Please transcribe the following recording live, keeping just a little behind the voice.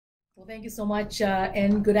Well, thank you so much,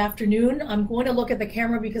 and good afternoon. I'm going to look at the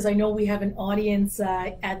camera because I know we have an audience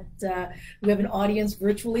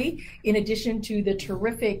virtually, in addition to the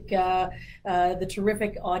terrific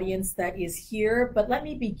audience that is here. But let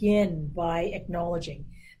me begin by acknowledging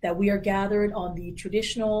that we are gathered on the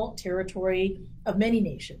traditional territory of many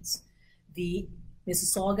nations: the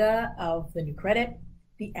Mississauga of the New Credit,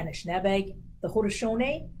 the Anishinaabe, the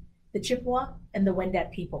Haudenosaunee, the Chippewa, and the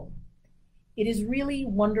Wendat people. It is really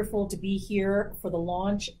wonderful to be here for the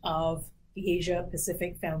launch of the Asia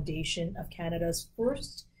Pacific Foundation of Canada's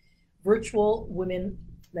first virtual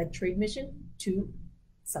women-led trade mission to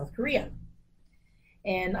South Korea.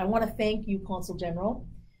 And I want to thank you, Consul General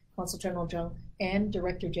Jung, and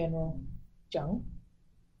Director General Jung,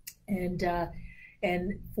 and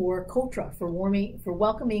for COTRA for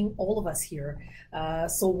welcoming all of us here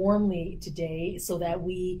so warmly today, so that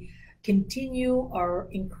we continue our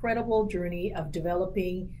incredible journey of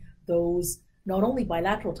developing those not only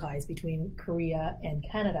bilateral ties between Korea and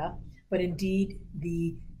Canada, but indeed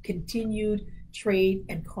the continued trade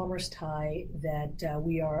and commerce tie that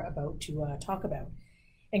we are about to talk about.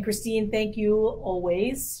 And Christine, thank you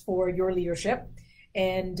always for your leadership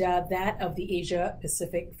and that of the Asia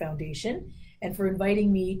Pacific Foundation, and for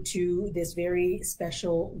inviting me to this very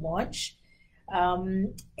special launch.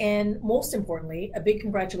 And most importantly, a big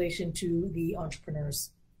congratulations to the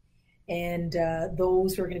entrepreneurs and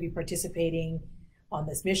those who are going to be participating on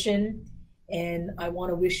this mission. And I want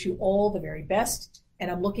to wish you all the very best, and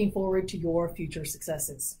I'm looking forward to your future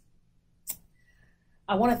successes.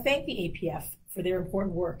 I want to thank the APF for their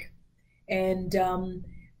important work. And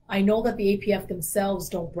I know that the APF themselves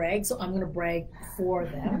don't brag, so I'm going to brag for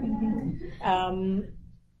them.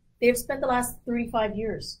 They've spent the last 35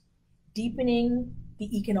 years deepening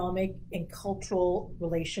the economic and cultural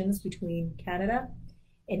relations between Canada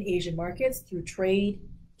and Asian markets through trade,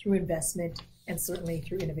 through investment, and certainly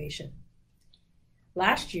through innovation.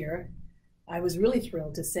 Last year, I was really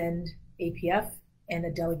thrilled to send APF and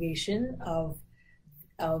a delegation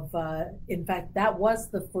in fact, that was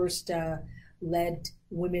the first led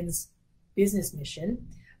women's business mission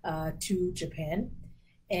to Japan.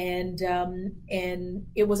 And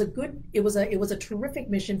it was a terrific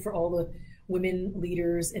mission for all the women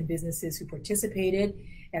leaders and businesses who participated.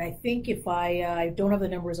 And I think, if I don't have the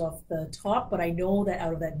numbers off the top, but I know that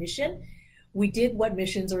out of that mission, we did what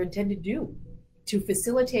missions are intended to do, to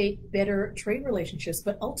facilitate better trade relationships,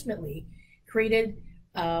 but ultimately created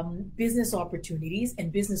business opportunities and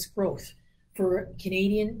business growth for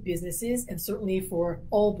Canadian businesses, and certainly for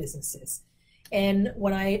all businesses. And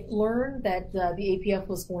when I learned that the APF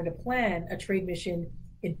was going to plan a trade mission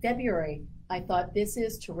in February, I thought, this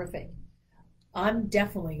is terrific. I'm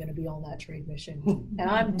definitely going to be on that trade mission. And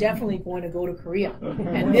I'm definitely going to go to Korea.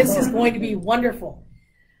 And this is going to be wonderful.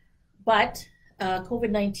 But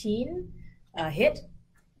COVID-19 hit.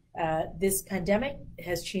 This pandemic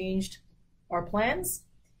has changed our plans,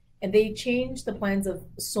 and they changed the plans of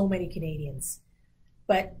so many Canadians.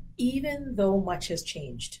 But even though much has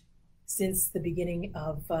changed since the beginning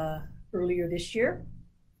of earlier this year,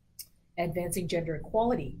 advancing gender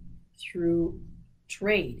equality through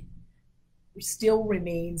trade still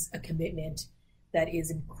remains a commitment that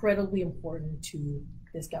is incredibly important to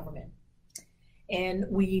this government. And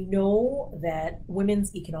we know that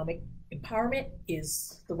women's economic empowerment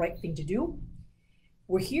is the right thing to do.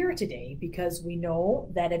 We're here today because we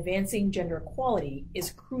know that advancing gender equality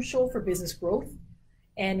is crucial for business growth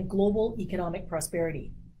and global economic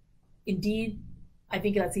prosperity. Indeed, I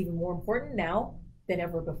think that's even more important now than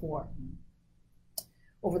ever before.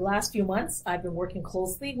 Over the last few months, I've been working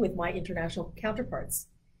closely with my international counterparts,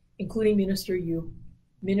 including Minister Yu.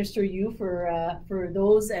 Minister Yu, for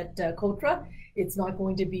those at COTRA, it's not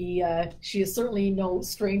going to be, she is certainly no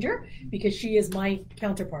stranger, because she is my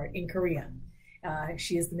counterpart in Korea.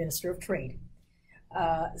 She is the Minister of Trade.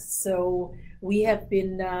 So we have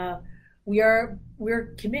been,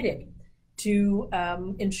 we're committed to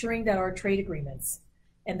ensuring that our trade agreements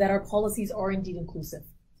and that our policies are indeed inclusive.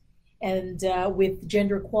 And with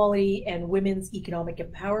gender equality and women's economic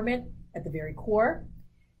empowerment at the very core.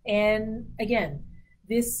 And again,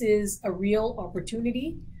 this is a real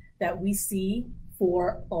opportunity that we see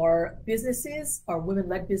for our businesses, our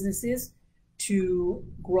women-led businesses, to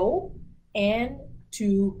grow and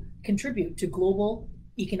to contribute to global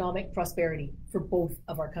economic prosperity for both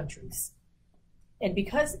of our countries. And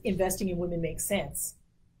because investing in women makes sense,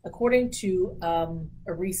 according to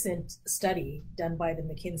a recent study done by the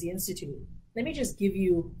McKinsey Institute, let me just give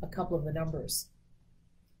you a couple of the numbers.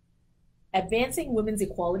 Advancing women's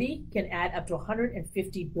equality can add up to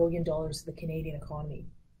 $150 billion to the Canadian economy.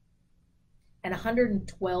 and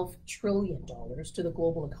 $112 trillion to the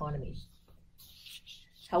global economy.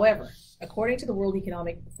 However, according to the World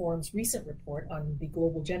Economic Forum's recent report on the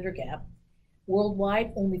global gender gap,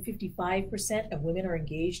 worldwide, only 55% of women are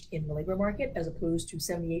engaged in the labor market as opposed to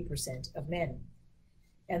 78% of men.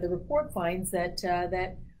 And the report finds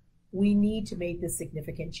that we need to make this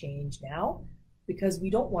significant change now, because we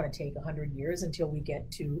don't want to take 100 years until we get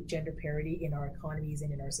to gender parity in our economies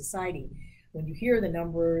and in our society. When you hear the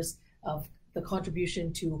numbers of the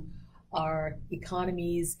contribution to our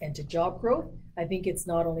economies and to job growth, I think it's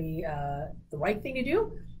not only the right thing to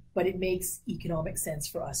do, but it makes economic sense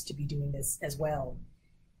for us to be doing this as well.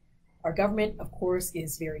 Our government, of course,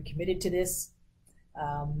 is very committed to this.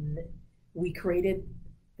 We created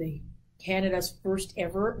Canada's first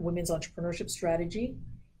ever women's entrepreneurship strategy.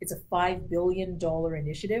 It's a $5 billion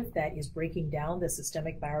initiative that is breaking down the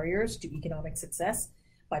systemic barriers to economic success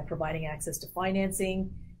by providing access to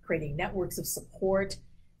financing, creating networks of support,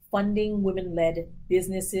 funding women-led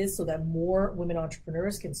businesses so that more women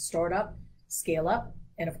entrepreneurs can start up, scale up,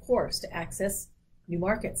 and of course, to access new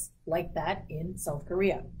markets like that in South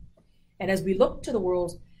Korea. And as we look to the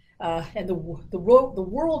world and the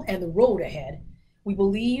world and the road ahead, we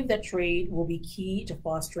believe that trade will be key to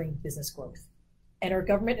fostering business growth. And our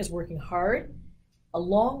government is working hard,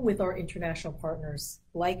 along with our international partners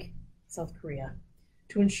like South Korea,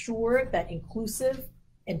 to ensure that inclusive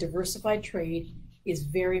and diversified trade is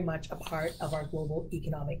very much a part of our global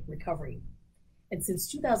economic recovery. And since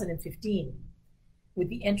 2015, with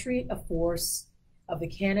the entry of force of the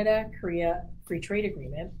Canada-Korea Free Trade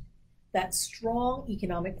Agreement, that strong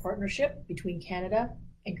economic partnership between Canada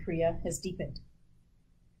and Korea has deepened.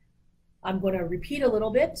 I'm going to repeat a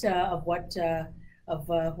little bit of what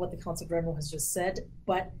the Council General has just said,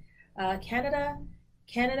 but Canada,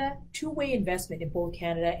 two-way investment in both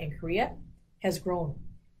Canada and Korea has grown,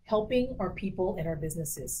 helping our people and our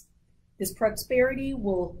businesses. This prosperity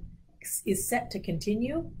is set to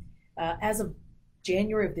continue. As of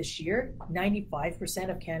January of this year,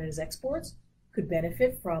 95% of Canada's exports could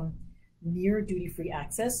benefit from near duty-free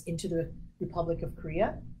access into the Republic of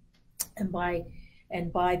Korea. And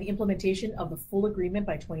by the implementation of the full agreement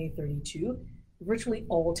by 2032, virtually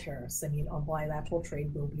all tariffs, on bilateral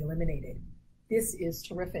trade will be eliminated. This is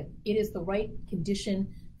terrific. It is the right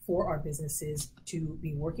condition for our businesses to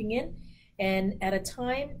be working in. And at a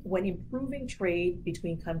time when improving trade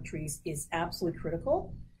between countries is absolutely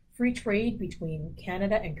critical, free trade between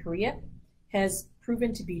Canada and Korea has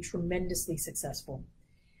proven to be tremendously successful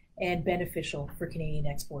and beneficial for Canadian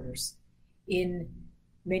exporters in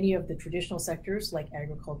many of the traditional sectors like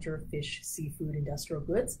agriculture, fish, seafood, industrial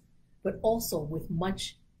goods, but also with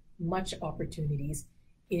much opportunities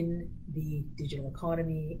in the digital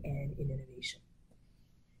economy and in innovation.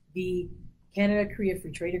 The Canada-Korea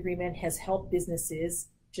Free Trade Agreement has helped businesses,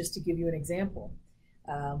 just to give you an example,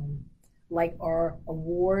 like our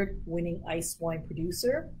award-winning ice wine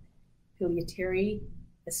producer, Pillitteri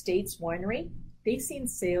Estates Winery. They've seen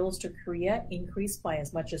sales to Korea increase by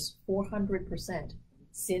as much as 400%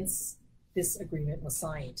 since this agreement was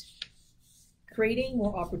signed. Creating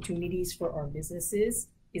more opportunities for our businesses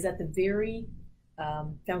is at the very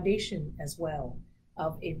foundation as well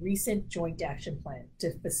of a recent joint action plan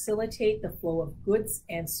to facilitate the flow of goods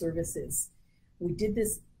and services. We did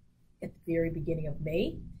this at the very beginning of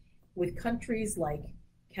May with countries like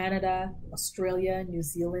Canada, Australia, New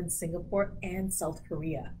Zealand, Singapore, and South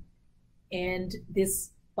Korea. And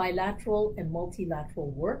this bilateral and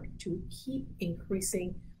multilateral work to keep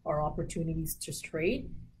increasing our opportunities to trade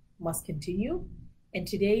must continue. And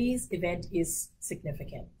today's event is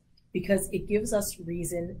significant because it gives us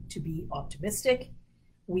reason to be optimistic.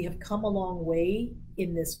 We have come a long way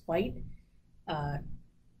in this fight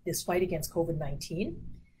against COVID-19.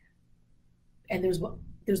 And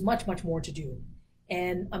there's much more to do.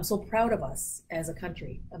 And I'm so proud of us as a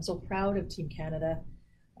country. I'm so proud of Team Canada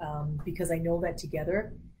because I know that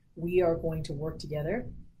together we are going to work together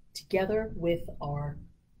with our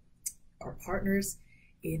partners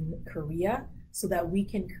in Korea so that we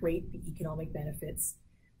can create the economic benefits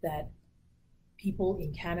that people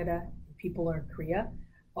in Canada and people in Korea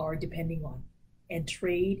are depending on. And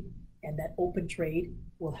trade and that open trade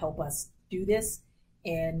will help us do this.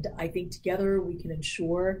 And I think together we can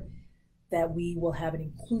ensure that we will have an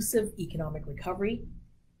inclusive economic recovery.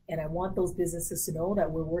 And I want those businesses to know that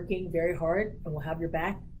we're working very hard and we'll have your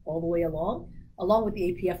back all the way along with the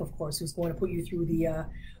APF, of course, who's going to put you through the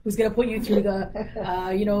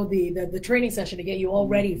the training session to get you all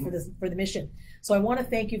ready for the mission. So I want to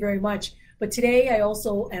thank you very much. But today I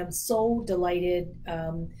also am so delighted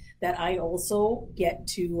that I also get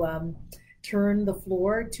to turn the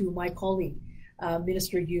floor to my colleague,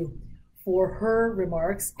 Minister Yu, for her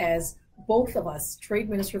remarks as both of us, Trade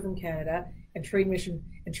Minister from Canada and Trade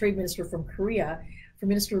Minister from Korea, for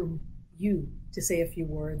Minister Yu to say a few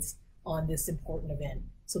words on this important event.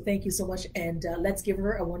 So thank you so much, and let's give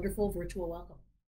her a wonderful virtual welcome.